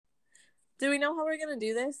Do we know how we're gonna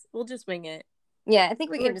do this? We'll just wing it. Yeah, I think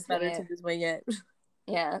we can It's just wing better it. to just wing it.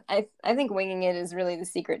 Yeah, I think winging it is really the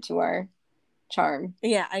secret to our charm.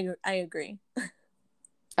 Yeah, I agree.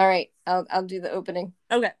 All right, I'll do the opening.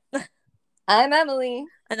 Okay. I'm Emily.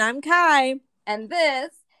 And I'm Kai. And this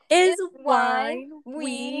is why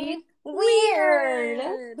we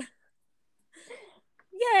weird.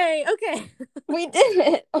 Yay, okay. We did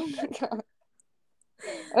it. Oh my god.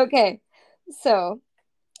 Okay, so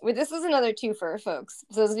this is another twofer, folks.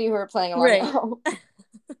 For those of you who are playing along now.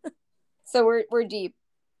 So we're deep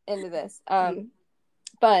into this.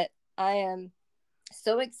 But I am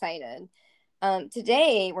so excited.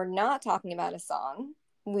 Today we're not talking about a song.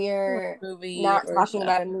 We're not talking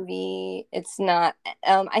about a movie. It's not.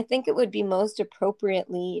 I think it would be most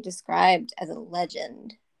appropriately described as a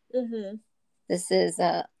legend. Mm-hmm. This is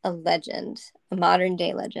a legend, a modern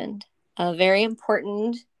day legend, a very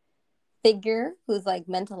important figure who's like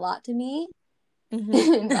meant a lot to me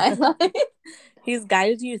in my life. He's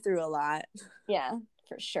guided you through a lot. Yeah,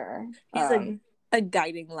 for sure. He's a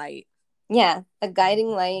guiding light. Yeah, a guiding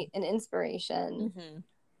light, an inspiration.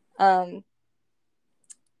 Mm-hmm.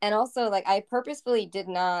 And also, like, I purposefully did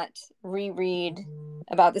not reread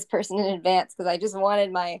about this person in advance because I just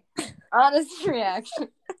wanted my honest reaction.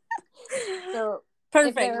 So,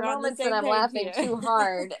 perfect. If there are moments when I'm laughing too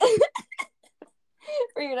hard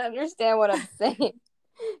for you to understand what I'm saying,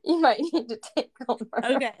 you might need to take over.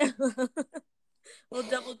 Okay. We'll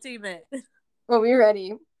double team it. Well, be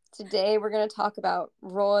ready. Today, we're going to talk about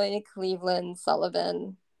Roy Cleveland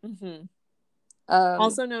Sullivan. Mm-hmm.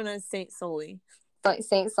 Also known as Saint Sully.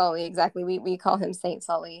 Saint Sully, exactly. We call him Saint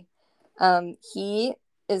Sully. He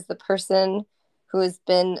is the person who has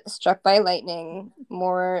been struck by lightning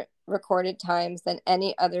more recorded times than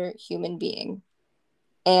any other human being.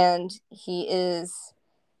 And he is,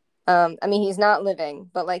 he's not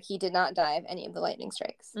living, but like he did not die of any of the lightning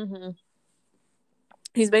strikes. Mm-hmm.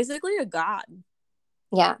 He's basically a god.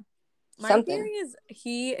 Yeah. My theory is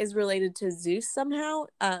he is related to Zeus somehow.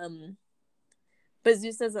 But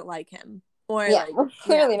Zeus doesn't like him. Or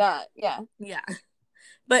clearly not. Yeah.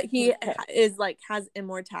 But he is like has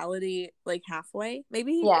immortality like halfway.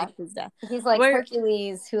 Maybe he faked his death. He's like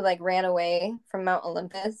Hercules who like ran away from Mount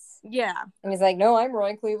Olympus. Yeah. And he's like, no, I'm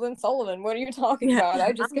Roy Cleveland Sullivan. What are you talking about?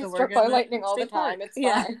 I just get struck by lightning all the time. It's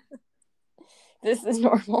fine. This is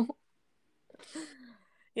normal.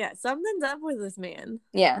 Yeah, something's up with this man.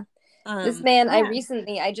 Yeah. This man, I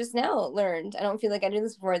just now learned, I don't feel like I knew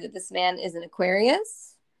this before, that this man is an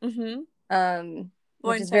Aquarius. Mm-hmm.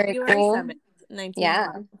 Which is very cool. 7th, 1912. Yeah.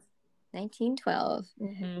 1912.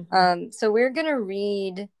 Mm-hmm. So we're going to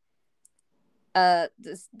read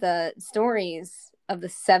the stories of the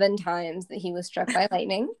 7 times that he was struck by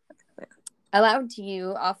lightning. Aloud to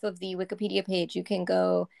you off of the Wikipedia page. You can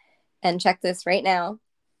go and check this right now.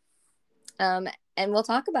 And we'll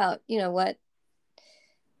talk about,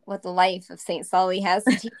 what the life of Saint Sully has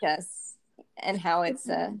to teach us and how it's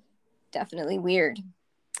definitely weird.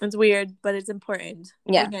 It's weird, but it's important.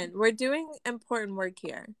 Yeah. Again, we're doing important work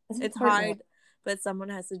here. It's hard, but someone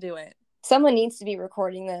has to do it. Someone needs to be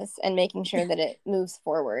recording this and making sure that it moves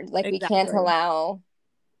forward. Like, we can't allow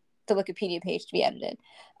the Wikipedia page to be edited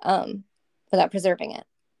without preserving it.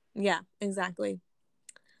 Yeah, exactly.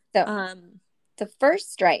 So, the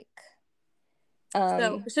first strike.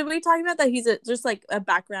 So should we talk about that? He's just like a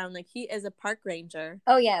background, like he is a park ranger.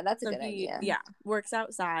 Oh yeah, that's a good idea. Yeah, works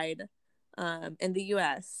outside in the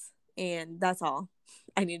US, and that's all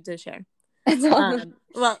I need to share. That's all.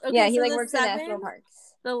 He works in national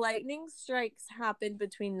parks. The lightning strikes happened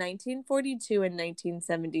between 1942 and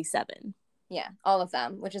 1977. Yeah, all of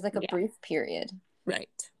them, which is like a brief period. Right.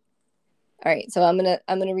 All right, so I'm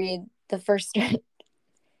gonna read the first strike.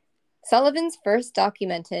 Sullivan's first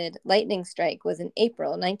documented lightning strike was in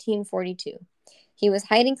April 1942. He was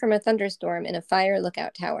hiding from a thunderstorm in a fire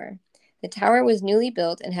lookout tower. The tower was newly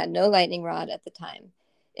built and had no lightning rod at the time.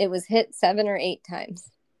 It was hit 7 or 8 times.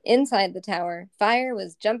 Inside the tower, fire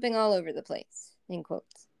was jumping all over the place, in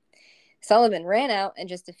quotes. Sullivan ran out and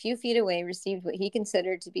just a few feet away received what he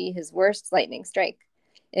considered to be his worst lightning strike.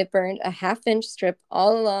 It burned a half-inch strip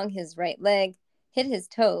all along his right leg, hit his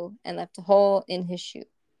toe, and left a hole in his shoe.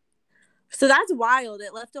 So that's wild.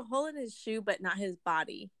 It left a hole in his shoe, but not his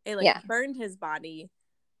body. It burned his body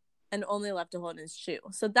and only left a hole in his shoe.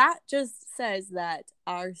 So that just says that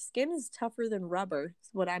our skin is tougher than rubber, is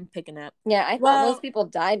what I'm picking up. Yeah, I thought most people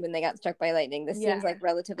died when they got struck by lightning. This seems like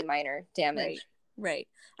relatively minor damage. Right.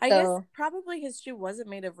 I guess probably his shoe wasn't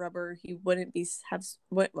made of rubber. He wouldn't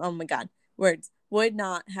oh my God, would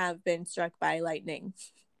not have been struck by lightning.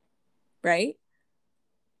 Right?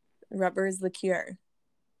 Rubber is the cure.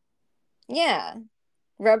 Yeah.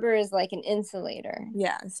 Rubber is like an insulator.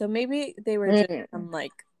 Yeah, so maybe they were just some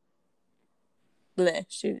like bleh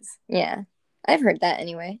shoes. Yeah, I've heard that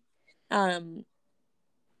anyway.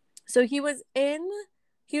 So he was in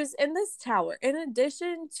this tower. In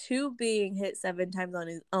addition to being hit 7 times on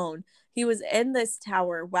his own, he was in this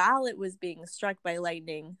tower while it was being struck by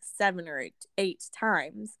lightning 7 or 8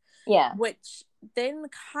 times. Yeah. Which then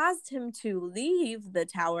caused him to leave the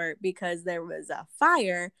tower because there was a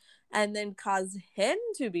fire, and then caused him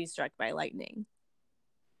to be struck by lightning.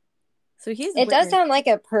 So it does sound like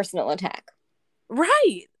a personal attack.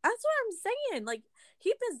 Right. That's what I'm saying. Like,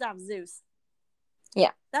 he pissed off Zeus.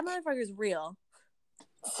 Yeah. That motherfucker's real.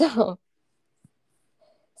 So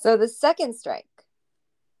the second strike,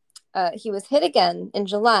 he was hit again in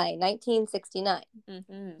July 1969.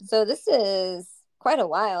 Mm-hmm. So this is quite a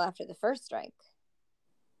while after the first strike.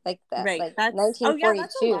 Like that, right. Like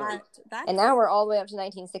 1942. And now we're all the way up to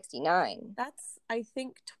 1969. That's, I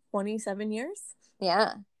think, 27 years.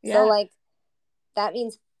 Yeah. So, like, that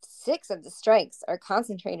means 6 of the strikes are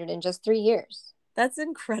concentrated in just 3 years. That's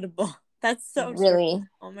incredible. That's so really,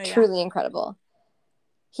 truly incredible.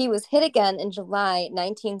 He was hit again in July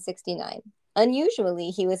 1969. Unusually,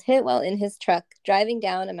 he was hit while in his truck driving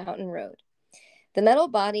down a mountain road. The metal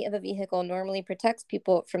body of a vehicle normally protects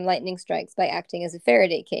people from lightning strikes by acting as a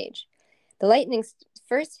Faraday cage. The lightning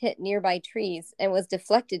first hit nearby trees and was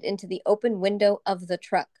deflected into the open window of the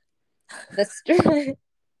truck. The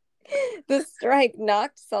strike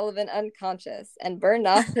knocked Sullivan unconscious and burned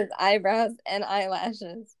off his eyebrows and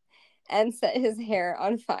eyelashes and set his hair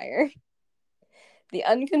on fire. The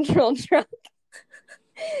uncontrolled truck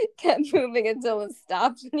kept moving until it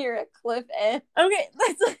stopped near a cliff edge. Okay,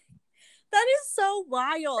 that is so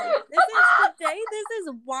wild. This is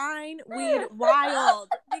wine weed wild,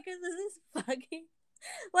 because this is fucking,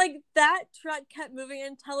 like, that truck kept moving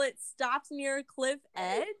until it stopped near a cliff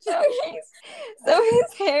edge. So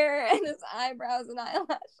his hair and his eyebrows and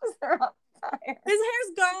eyelashes are on fire. His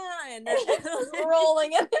hair's gone. It's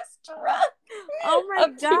rolling in his truck. Oh my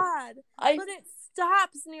god. But it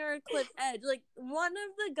stops near a cliff edge. Like, one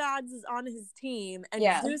of the gods is on his team and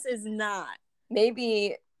Zeus is not.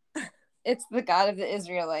 Maybe it's the God of the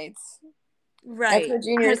Israelites. Right. That's what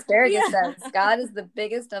Junior Asparagus says. God is the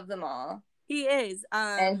biggest of them all. He is.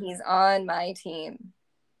 And he's on my team.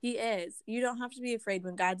 He is. You don't have to be afraid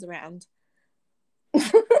when God's around. We're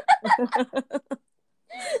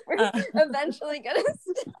eventually going to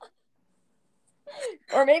stop.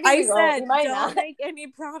 Or maybe I said, don't make any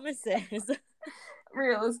promises.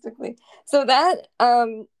 Realistically. So that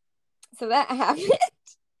happened.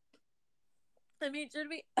 I mean, should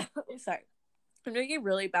we? Sorry, I'm drinking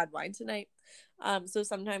really bad wine tonight. So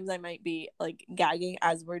sometimes I might be like gagging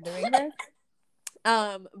as we're doing this.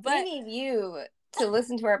 But we need you to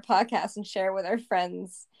listen to our podcast and share with our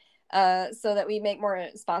friends, so that we make more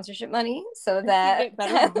sponsorship money, so that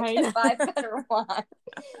we can buy better wine.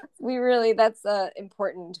 That's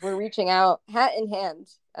important. We're reaching out, hat in hand.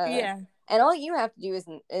 And all you have to do is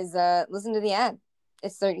listen to the ad.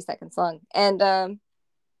 It's 30 seconds long, and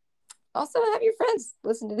also have your friends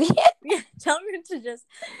listen to the ad. Yeah, tell them to just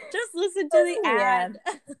listen to the ad.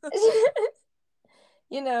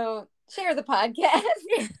 Share the podcast.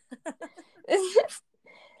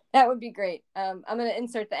 That would be great. I'm going to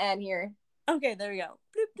insert the ad here. Okay, there we go.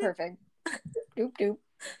 Bloop, bloop. Perfect. Doop, doop.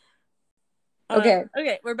 Okay.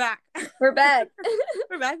 Okay, we're back. We're back.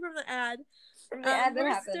 We're back from the ad.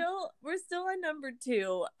 We're still on number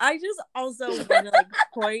 2. I just also want to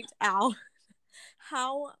point out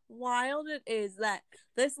how wild it is that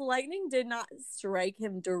this lightning did not strike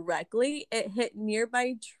him directly. It hit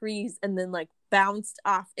nearby trees and then bounced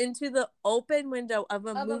off into the open window of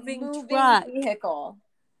a moving truck vehicle.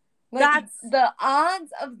 That's the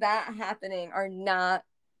odds of that happening are not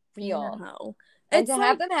real. No. And to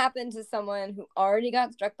have them happen to someone who already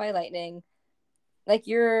got struck by lightning, I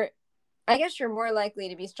guess you're more likely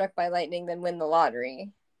to be struck by lightning than win the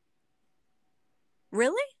lottery.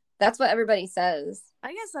 Really? That's what everybody says.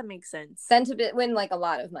 I guess that makes sense. Than to win a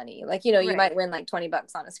lot of money. You might win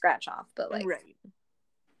 $20 on a scratch off, but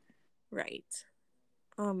Right.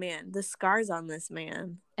 Oh man, the scars on this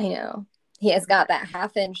man. I know. He has got that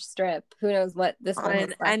 1/2-inch strip. Who knows what this one is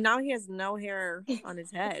like. And now he has no hair on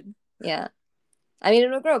his head. Yeah. I mean,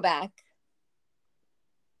 it'll grow back.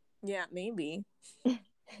 Yeah, maybe. All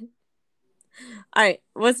right,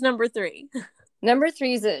 what's number 3? Number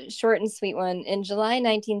 3 is a short and sweet one. In July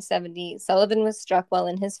 1970, Sullivan was struck while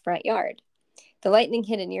in his front yard. The lightning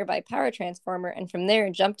hit a nearby power transformer and from there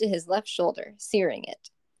jumped to his left shoulder, searing it.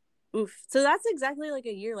 Oof. So that's exactly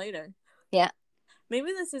a year later. Yeah. Maybe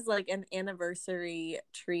this is like an anniversary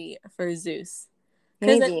tree for Zeus.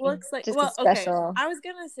 Because Maybe. it looks like, Just well, special. okay. I was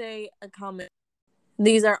going to say a comment.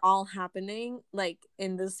 These are all happening like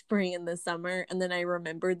in the spring and the summer. And then I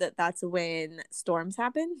remembered that that's when storms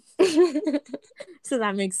happen. So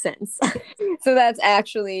that makes sense. So that's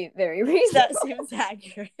actually very reasonable. That seems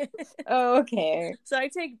accurate. Oh, okay. So I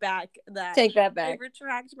take back that. Take that back. I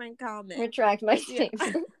retract my comment. Retract my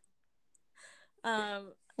statement.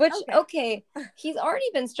 Which, okay, he's already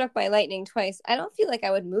been struck by lightning twice. I don't feel like I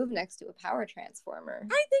would move next to a power transformer.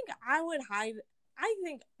 I think I would hide. I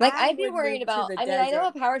think like I'd be worried about. I mean, I know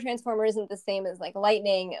a power transformer isn't the same as like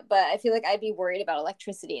lightning, but I feel like I'd be worried about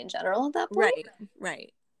electricity in general at that point.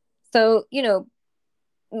 Right. So, you know,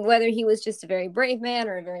 whether he was just a very brave man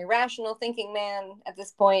or a very rational thinking man at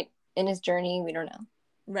this point in his journey, we don't know.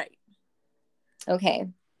 Right. Okay.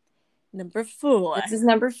 Number 4. This is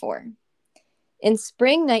number 4. In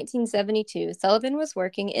spring 1972, Sullivan was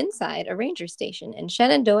working inside a ranger station in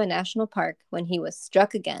Shenandoah National Park when he was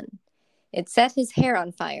struck again. It set his hair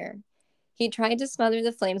on fire. He tried to smother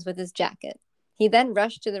the flames with his jacket. He then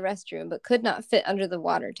rushed to the restroom but could not fit under the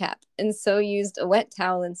water tap and so used a wet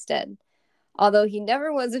towel instead. Although he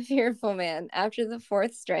never was a fearful man, after the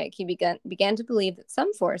 4th strike, he began to believe that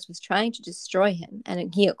some force was trying to destroy him,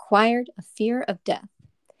 and he acquired a fear of death.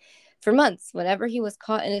 For months, whenever he was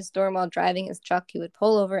caught in a storm while driving his truck, he would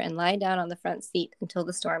pull over and lie down on the front seat until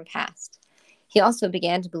the storm passed. He also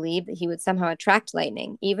began to believe that he would somehow attract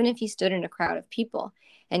lightning, even if he stood in a crowd of people,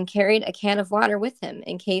 and carried a can of water with him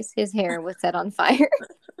in case his hair was set on fire.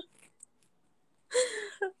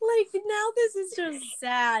 Like, now this is just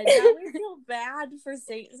sad. Now we feel bad for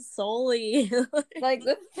Saint Sully. like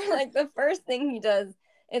the first thing he does,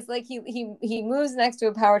 it's like he moves next to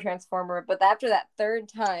a power transformer, but after that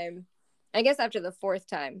 3rd time, I guess after the 4th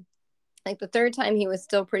time, like the 3rd time he was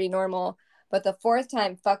still pretty normal, but the 4th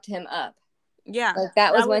time fucked him up. Yeah. Like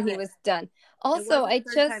that was when he was done. Also, I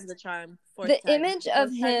just the charm. The image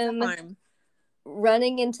of him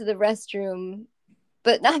running into the restroom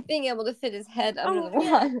but not being able to fit his head under the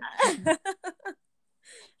water.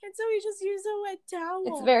 And so he just used a wet towel.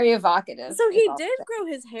 It's very evocative. So he did grow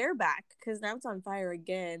his hair back because now it's on fire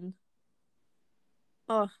again.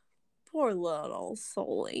 Oh, poor little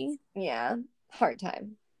Sully. Yeah, hard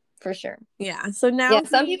time for sure. Yeah. So now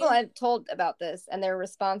some people I've told about this, and their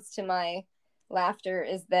response to my laughter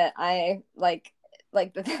is that I like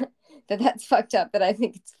that's fucked up, but I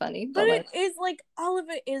think it's funny. But it is like all of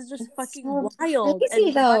it is just fucking so wild.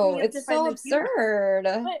 Crazy, though. It's so absurd.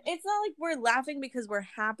 But it's not like we're laughing because we're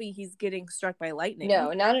happy he's getting struck by lightning.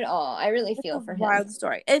 No, not at all. I really feel for him. Wild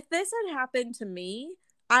story. If this had happened to me,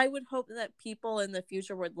 I would hope that people in the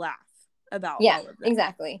future would laugh about all of this.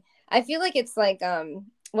 Exactly. I feel like it's like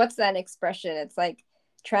what's that expression? It's like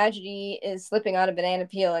tragedy is slipping on a banana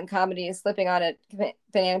peel and comedy is slipping on a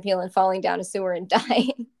banana peel and falling down a sewer and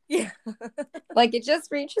dying. Yeah. Like it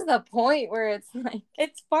just reaches a point where it's like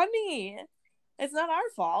it's funny. It's not our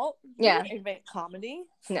fault. Yeah. We didn't invent comedy.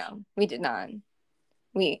 No, we did not.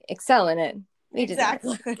 We excel in it. We did not.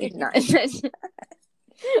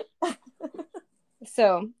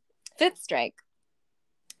 So, 5th strike.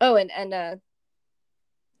 Oh, and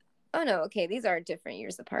oh no, okay, these are different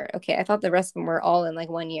years apart. Okay, I thought the rest of them were all in like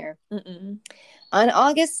 1 year. Mm-mm. On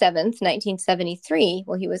August 7th, 1973,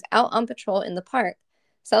 while he was out on patrol in the park,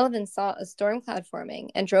 Sullivan saw a storm cloud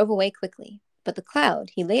forming and drove away quickly. But the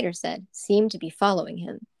cloud, he later said, seemed to be following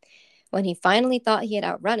him. When he finally thought he had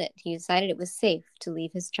outrun it, he decided it was safe to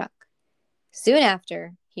leave his truck. Soon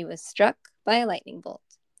after, he was struck by a lightning bolt.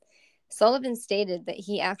 Sullivan stated that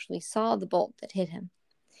he actually saw the bolt that hit him.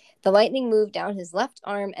 The lightning moved down his left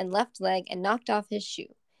arm and left leg and knocked off his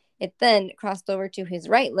shoe. It then crossed over to his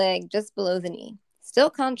right leg just below the knee.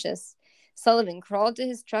 Still conscious, Sullivan crawled to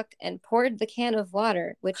his truck and poured the can of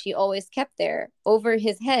water, which he always kept there, over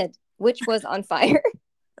his head, which was on fire.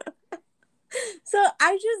 So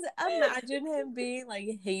I just imagine him being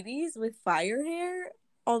like Hades with fire hair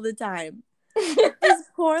all the time. His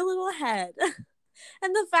poor little head.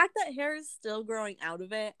 And the fact that hair is still growing out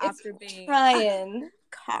of it after being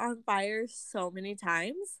caught on fire so many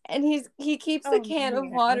times. And he keeps a can of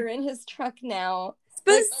water in his truck now.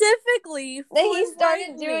 Specifically he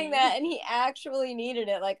started doing that and he actually needed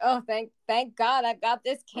it. Like, oh, thank God I've got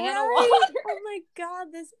this can of water. Oh my God,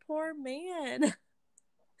 this poor man.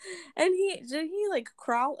 And did he like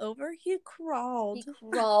crawl over? He crawled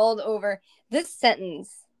over. This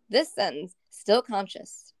sentence, still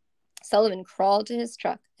conscious. Sullivan crawled to his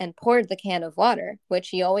truck and poured the can of water, which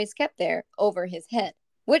he always kept there, over his head,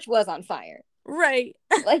 which was on fire. Right.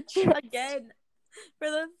 Like, again, for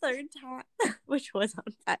the third time, which was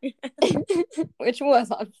on fire. Which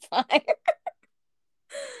was on fire.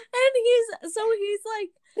 And he's like,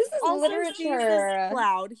 this is also literature. sees this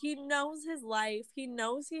cloud. He knows his life. He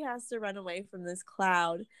knows he has to run away from this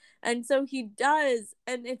cloud. And so he does,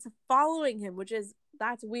 and it's following him,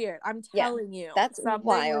 that's weird. I'm telling you. That's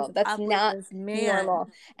wild. That's not normal.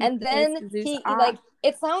 And then he like,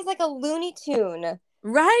 it sounds like a Looney Tune.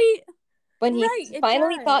 Right? When he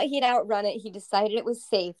finally thought he'd outrun it, he decided it was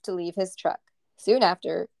safe to leave his truck. Soon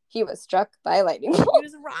after, he was struck by a lightning bolt. He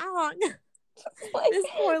was wrong.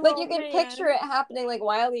 Like you can picture it happening like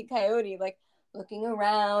Wile E. Coyote, like looking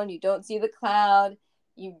around, you don't see the cloud,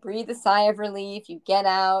 you breathe a sigh of relief, you get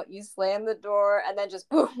out, you slam the door, and then just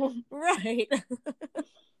boom. Right.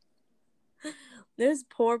 This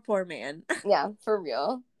poor man. Yeah, for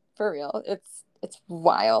real. It's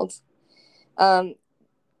wild. The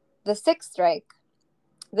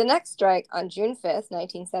next strike on June 5th,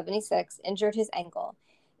 1976, injured his ankle.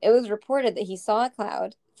 It was reported that he saw a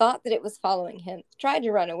cloud, thought that it was following him, tried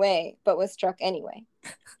to run away, but was struck anyway.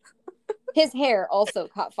 His hair also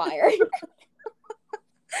caught fire. This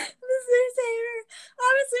is hair.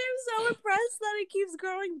 Honestly, I'm so impressed that it keeps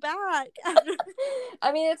growing back.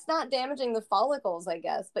 I mean, it's not damaging the follicles, I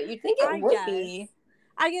guess, but you'd think it would be.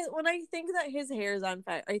 I guess when I think that his hair is on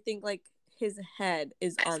fire, I think like his head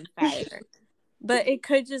is on fire. But it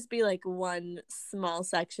could just be like one small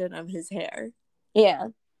section of his hair. Yeah.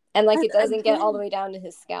 And like it doesn't get all the way down to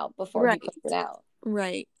his scalp before he puts it out.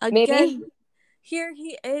 Right. Again, here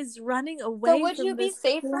he is running away. So would you be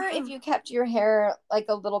safer if you kept your hair like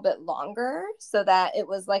a little bit longer so that it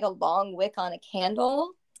was like a long wick on a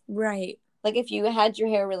candle? Right. Like if you had your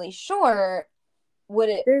hair really short, would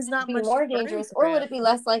it be more dangerous, or would it be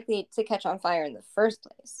less likely to catch on fire in the first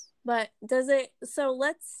place? But does it, so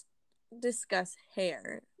let's discuss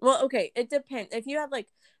hair. Well, okay, it depends. If you have like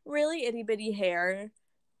really itty bitty hair,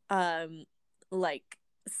 like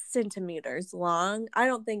centimeters long, I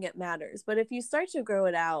don't think it matters. But if you start to grow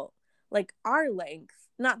it out like our length,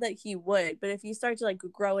 not that he would, but if you start to like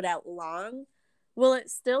grow it out long, will it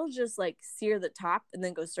still just like sear the top and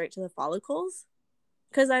then go straight to the follicles?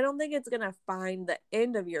 Because I don't think it's gonna find the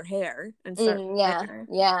end of your hair and start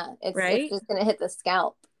it's just gonna hit the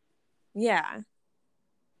scalp. Yeah,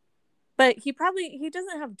 but he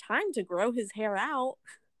doesn't have time to grow his hair out.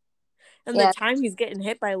 And the time he's getting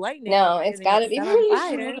hit by lightning. No, it's got to be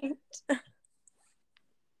fire.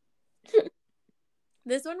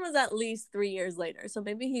 This one was at least 3 years later, so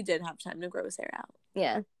maybe he did have time to grow his hair out.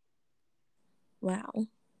 Yeah. Wow.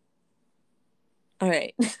 All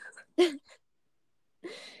right.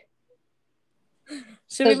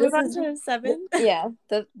 Should we move on to 7? Yeah,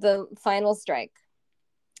 the final strike.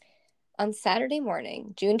 On Saturday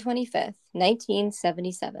morning, June 25th,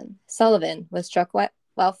 1977, Sullivan was struck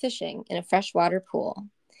while fishing in a freshwater pool.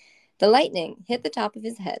 The lightning hit the top of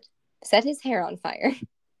his head, set his hair on fire,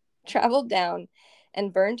 traveled down,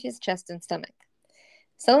 and burned his chest and stomach.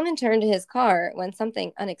 Sullivan turned to his car when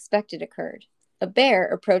something unexpected occurred. A bear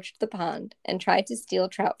approached the pond and tried to steal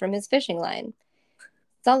trout from his fishing line.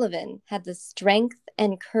 Sullivan had the strength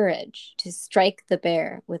and courage to strike the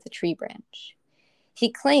bear with a tree branch. He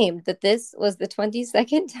claimed that this was the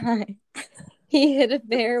 22nd time he hit a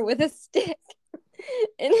bear with a stick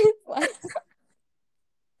in his life.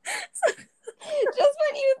 Just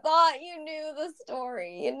when you thought you knew the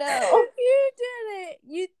story, you know. You did it.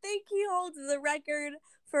 You think he holds the record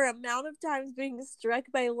for amount of times being struck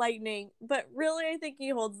by lightning, but really I think he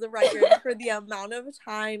holds the record for the amount of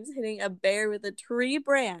times hitting a bear with a tree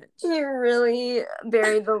branch. You really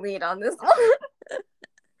buried the lead on this one.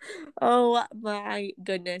 Oh my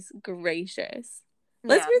goodness gracious.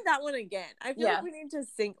 Let's read that one again. I feel like we need to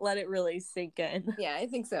let it really sink in. Yeah, I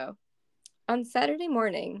think so. On Saturday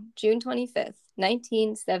morning, June 25th,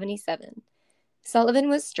 1977, Sullivan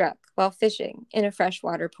was struck while fishing in a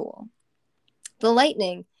freshwater pool. The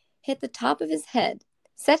lightning hit the top of his head,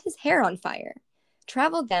 set his hair on fire,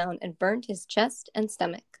 traveled down and burned his chest and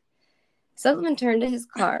stomach. Sullivan turned to his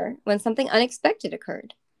car when something unexpected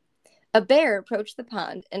occurred. A bear approached the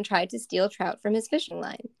pond and tried to steal trout from his fishing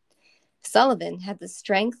line. Sullivan had the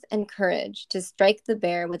strength and courage to strike the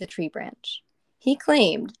bear with a tree branch. He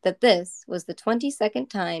claimed that this was the 22nd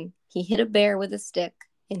time he hit a bear with a stick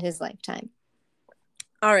in his lifetime.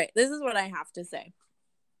 All right, this is what I have to say.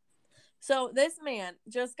 So this man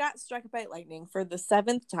just got struck by lightning for the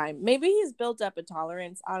 7th time. Maybe he's built up a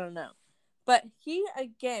tolerance. I don't know. But he,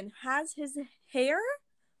 again, has his hair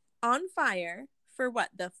on fire for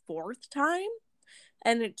the 4th time?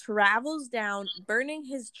 And it travels down, burning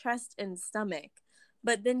his chest and stomach.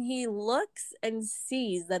 But then he looks and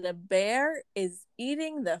sees that a bear is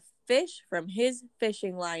eating the fish from his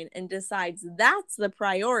fishing line and decides that's the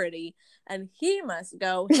priority and he must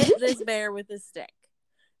go hit this bear with a stick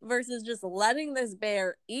versus just letting this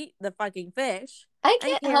bear eat the fucking fish. I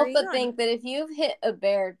can't help but think that if you've hit a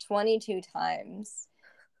bear 22 times,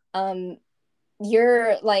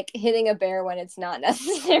 you're like hitting a bear when it's not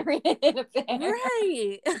necessary to hit a bear.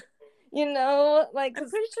 Right. You know, like I'm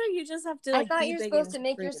pretty sure you just have to. I thought you're supposed to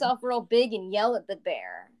make yourself real big and yell at the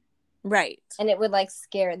bear, right? And it would like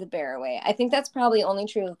scare the bear away. I think that's probably only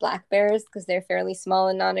true of black bears because they're fairly small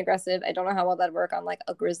and non-aggressive. I don't know how well that'd work on like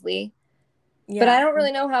a grizzly, but I don't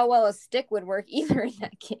really know how well a stick would work either in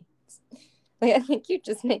that case. Like I think you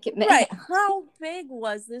just make it mad. Right? How big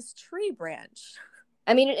was this tree branch?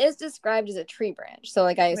 I mean, it is described as a tree branch, so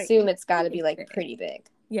like I assume it's got to be like pretty big.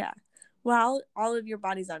 Yeah. While all of your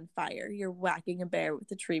body's on fire, you're whacking a bear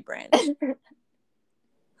with a tree branch.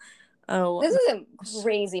 Oh, this is a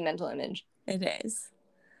crazy mental image. It is.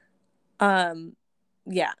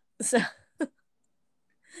 Yeah. So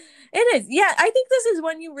it is. Yeah, I think this is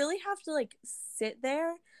when you really have to like sit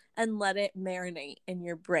there and let it marinate in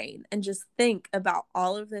your brain and just think about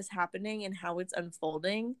all of this happening and how it's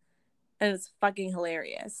unfolding, and it's fucking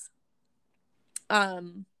hilarious.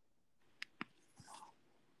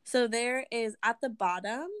 So there is at the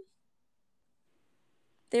bottom,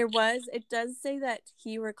 it does say that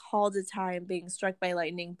he recalled a time being struck by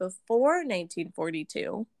lightning before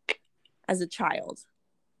 1942 as a child.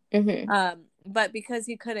 Mm-hmm. But because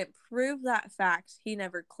he couldn't prove that fact, he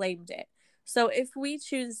never claimed it. So if we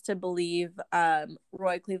choose to believe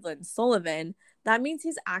Roy Cleveland Sullivan, that means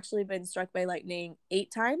he's actually been struck by lightning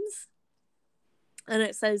 8 times. And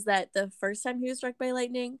it says that the first time he was struck by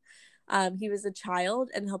lightning, he was a child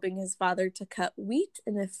and helping his father to cut wheat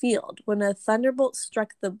in a field when a thunderbolt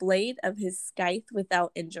struck the blade of his scythe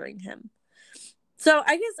without injuring him. So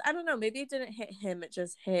I guess, I don't know, maybe it didn't hit him, it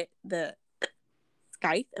just hit the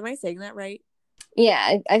scythe. Am I saying that right?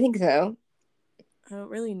 Yeah, I think so. I don't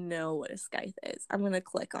really know what a scythe is. I'm going to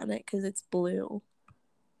click on it because it's blue.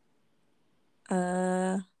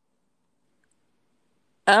 Oh,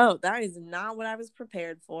 that is not what I was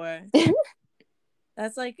prepared for.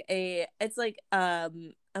 That's like it's like a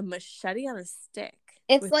machete on a stick.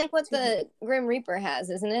 It's like what the Grim Reaper has,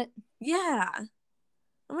 isn't it? Yeah.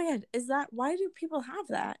 Oh my god, why do people have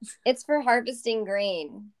that? It's for harvesting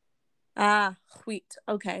grain. Ah, wheat.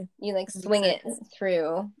 Okay. You like swing it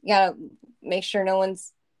through. You gotta make sure no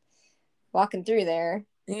one's walking through there.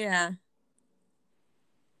 Yeah.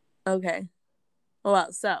 Okay.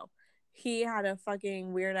 Well, so he had a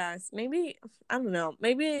fucking weird ass, maybe, I don't know,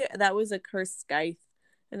 maybe that was a cursed scythe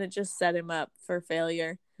and it just set him up for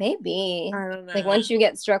failure. Maybe. I don't know. Like once you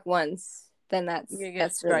get struck once, then you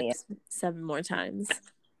get struck really 7 more times.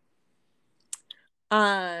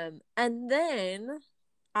 And then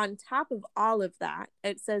on top of all of that,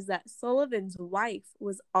 it says that Sullivan's wife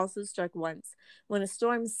was also struck once when a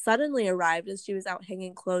storm suddenly arrived as she was out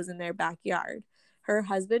hanging clothes in their backyard. Her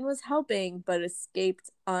husband was helping, but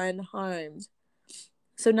escaped unharmed.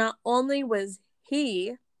 So not only was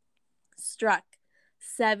he struck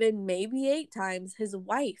 7, maybe 8 times, his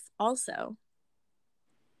wife also.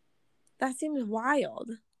 That seems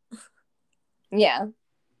wild. Yeah.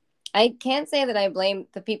 I can't say that I blame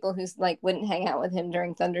the people who like wouldn't hang out with him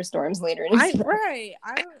during thunderstorms later in his life. Right.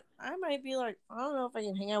 I might be like, I don't know if I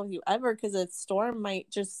can hang out with you ever because a storm might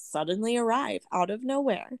just suddenly arrive out of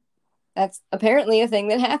nowhere. That's apparently a thing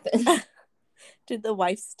that happened. Did the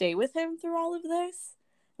wife stay with him through all of this?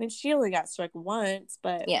 I mean, she only got struck once,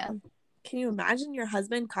 but yeah. Can you imagine your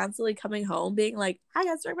husband constantly coming home being like, I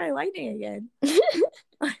got struck by lightning again?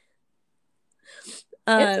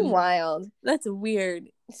 It's wild. That's weird.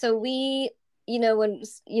 So we, when,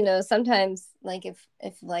 sometimes like if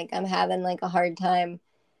like I'm having like a hard time,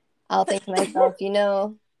 I'll think to myself,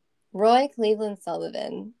 Roy Cleveland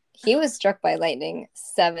Sullivan, he was struck by lightning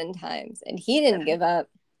 7 times and he didn't give up.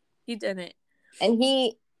 He didn't. And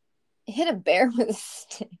he hit a bear with a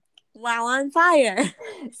stick. While on fire.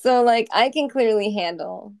 So like I can clearly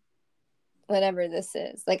handle whatever this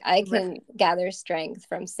is. Like I can gather strength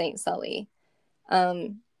from Saint Sully.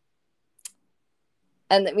 And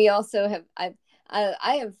that we also have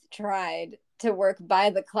I have tried to work by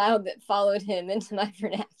the cloud that followed him into my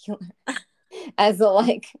vernacular as a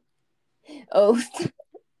like oath.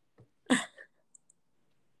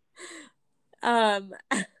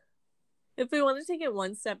 If we want to take it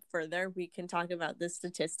one step further, we can talk about the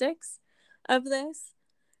statistics of this.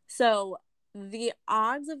 So the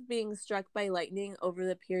odds of being struck by lightning over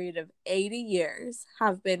the period of 80 years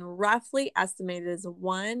have been roughly estimated as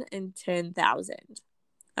 1 in 10,000.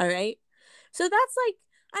 All right. So that's like,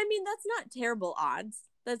 I mean, that's not terrible odds.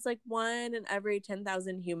 That's like 1 in every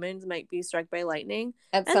 10,000 humans might be struck by lightning.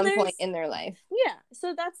 At some point in their life. Yeah.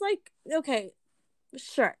 So that's like, okay,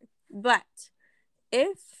 sure. But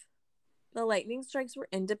if the lightning strikes were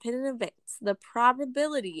independent events, the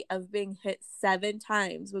probability of being hit 7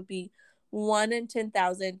 times would be 1 in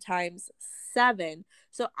 10,000 times 7.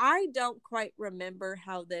 So I don't quite remember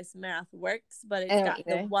how this math works, but it's got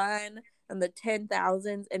the 1 and the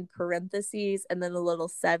 10,000s in parentheses and then a little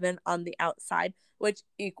 7 on the outside, which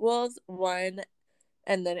equals 1.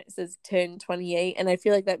 And then it says 1028. And I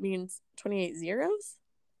feel like that means 28 zeros.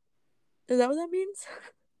 Is that what that means?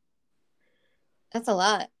 That's a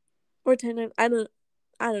lot. Or 10, I don't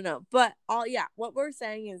know. But what we're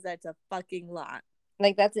saying is that's a fucking lot.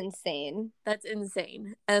 Like, that's insane. That's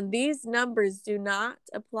insane. And these numbers do not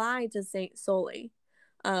apply to St. Sully.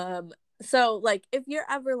 So, like, if you're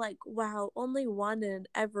ever like, wow, only 1 in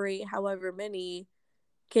every however many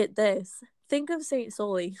get this, think of St.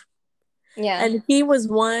 Sully. Yeah. And he was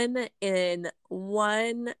 1 in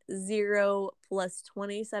 1 0 plus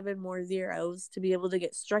 27 more zeros to be able to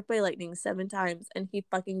get struck by lightning 7 times, and he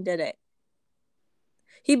fucking did it.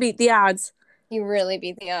 He beat the odds. He really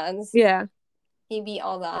beat the odds. Yeah. He beat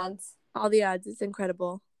all the odds. All the odds. It's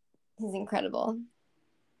incredible. He's incredible.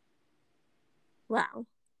 Wow.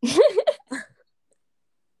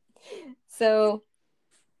 So,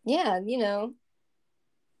 yeah,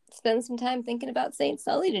 spend some time thinking about St.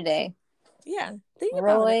 Sully today. Yeah. Think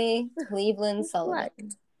about Roy Cleveland Sullivan.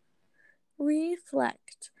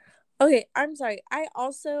 Reflect. Okay, I'm sorry. I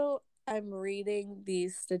also am reading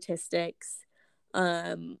these statistics.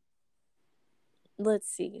 Let's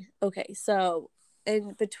see. Okay, so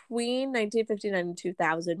in between 1959 and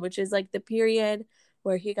 2000, which is like the period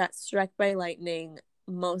where he got struck by lightning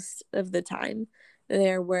most of the time,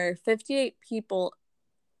 there were 58 people.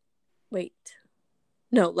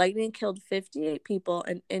 Lightning killed 58 people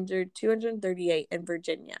and injured 238 in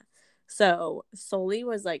Virginia. So Sully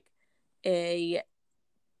was like a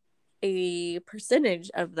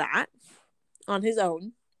percentage of that on his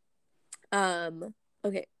own.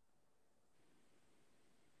 Okay.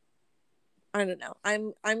 I don't know.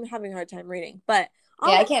 I'm having a hard time reading, but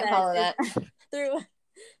I can't follow that. Through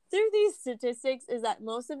these statistics is that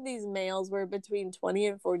most of these males were between 20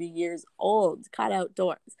 and 40 years old, caught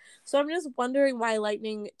outdoors. So I'm just wondering why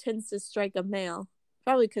lightning tends to strike a male.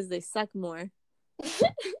 Probably because they suck more.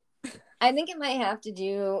 I think it might have to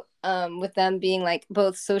do with them being like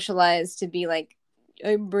both socialized to be like,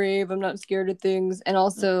 I'm brave, I'm not scared of things, and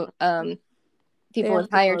also people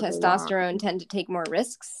with higher testosterone tend to take more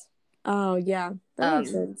risks. Oh yeah, that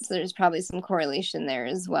makes sense. So there's probably some correlation there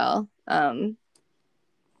as well.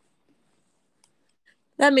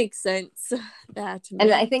 That makes sense.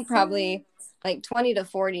 And I think probably like 20 to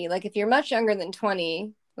 40, like if you're much younger than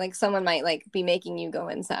 20, like someone might like be making you go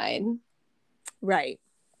inside. Right.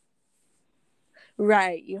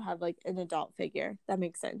 You have like an adult figure. That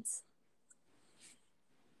makes sense.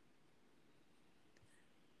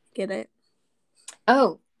 Get it?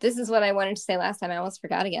 Oh, this is what I wanted to say last time. I almost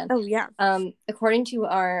forgot again. Oh, yeah. According to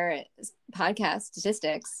our podcast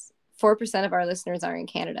statistics, 4% of our listeners are in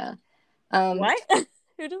Canada. What?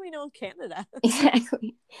 Who do we know in Canada?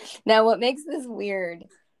 Exactly. Now, what makes this weird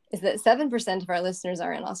is that 7% of our listeners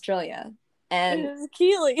are in Australia. And it's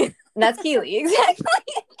Keely. That's Keely, exactly.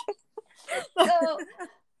 So,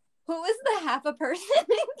 who is the half a person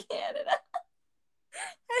in Canada?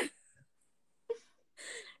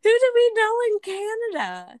 Who do we know in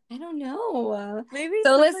Canada? I don't know. Maybe.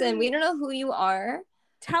 So listen, we don't know who you are.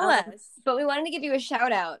 Tell us. But we wanted to give you a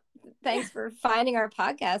shout out. Thanks for finding our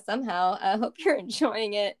podcast somehow. I hope you're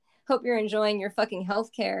enjoying it. Hope you're enjoying your fucking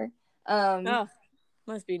healthcare.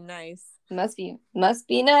 Must be nice. Must be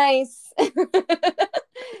nice.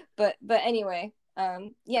 But anyway,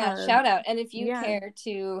 shout out. And if you care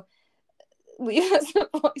to leave us a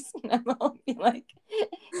voice memo, be like,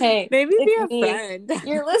 hey, maybe be a friend.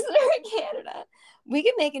 Your listener in Canada. We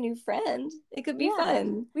could make a new friend. It could be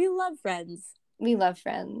fun. We love friends.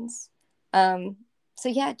 So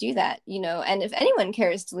yeah, do that, and if anyone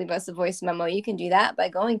cares to leave us a voice memo, you can do that by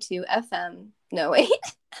going to I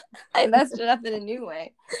messed it up in a new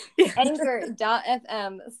way.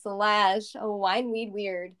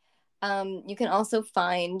 Anchor.fm/wineweedweird. You can also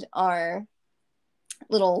find our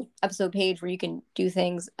little episode page where you can do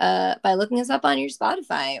things by looking us up on your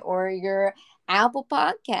Spotify or your Apple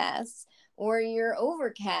Podcasts or your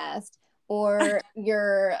Overcast or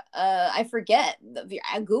your I forget, your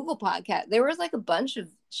Google Podcast. There was like a bunch of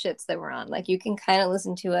shits that were on. Like you can kind of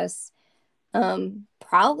listen to us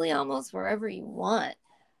probably almost wherever you want.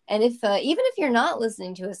 And if even if you're not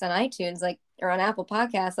listening to us on iTunes, like, or on Apple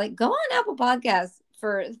Podcasts, like, go on Apple Podcasts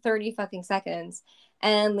for 30 fucking seconds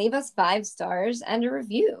and leave us 5 stars and a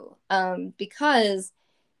review, because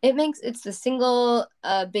it's the single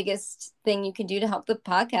biggest thing you can do to help the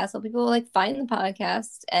podcast, help people like find the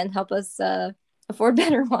podcast and help us afford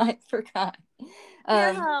better wine for God.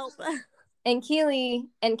 Help. And Keely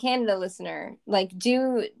and Canada listener, like,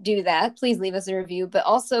 do that. Please leave us a review, but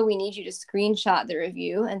also we need you to screenshot the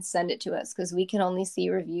review and send it to us, because we can only see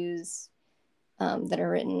reviews that are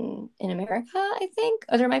written in America, I think.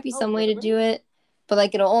 Or there might be some way to do it, but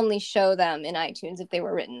like it'll only show them in iTunes if they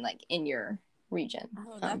were written like in your region.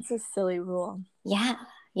 Oh, that's a silly rule. Yeah.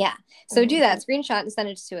 So do that. Screenshot and send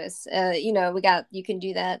it to us. You can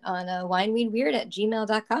do that on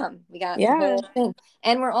wineweedweird@gmail.com. We got the whole thing.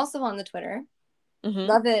 And we're also on the Twitter. Mm-hmm.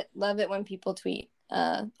 Love it when people tweet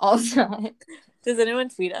all the time. Does anyone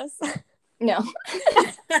tweet us? No.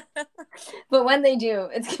 But when they do,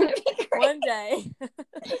 it's gonna be great. One day.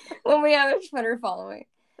 When we have a Twitter following.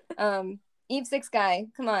 Eve 6 guy,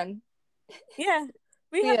 come on. Yeah.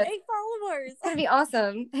 We have 8 followers. It's gonna be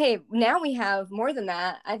awesome. Hey, now we have more than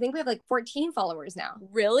that. I think we have like 14 followers now.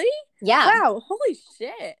 Really? Yeah. Wow, holy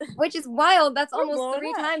shit. Which is wild. That's almost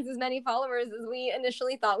 3 times as many followers as we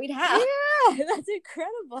initially thought we'd have. Yeah, that's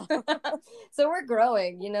incredible. So we're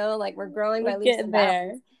growing, like we're growing by leaps and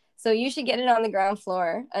bounds. So you should get it on the ground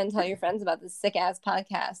floor and tell your friends about this sick ass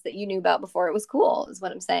podcast that you knew about before it was cool, is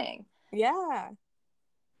what I'm saying. Yeah.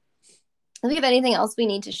 Do we have anything else we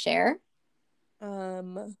need to share?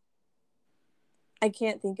 I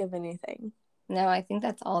can't think of anything. No, I think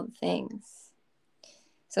that's all the things.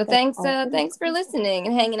 So thanks for listening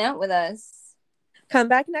and hanging out with us. Come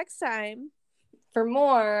back next time for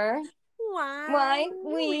more Wine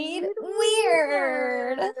Weed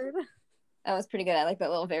Weird. That was pretty good. I like that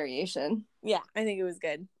little variation. Yeah, I think it was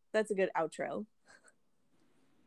good. That's a good outro.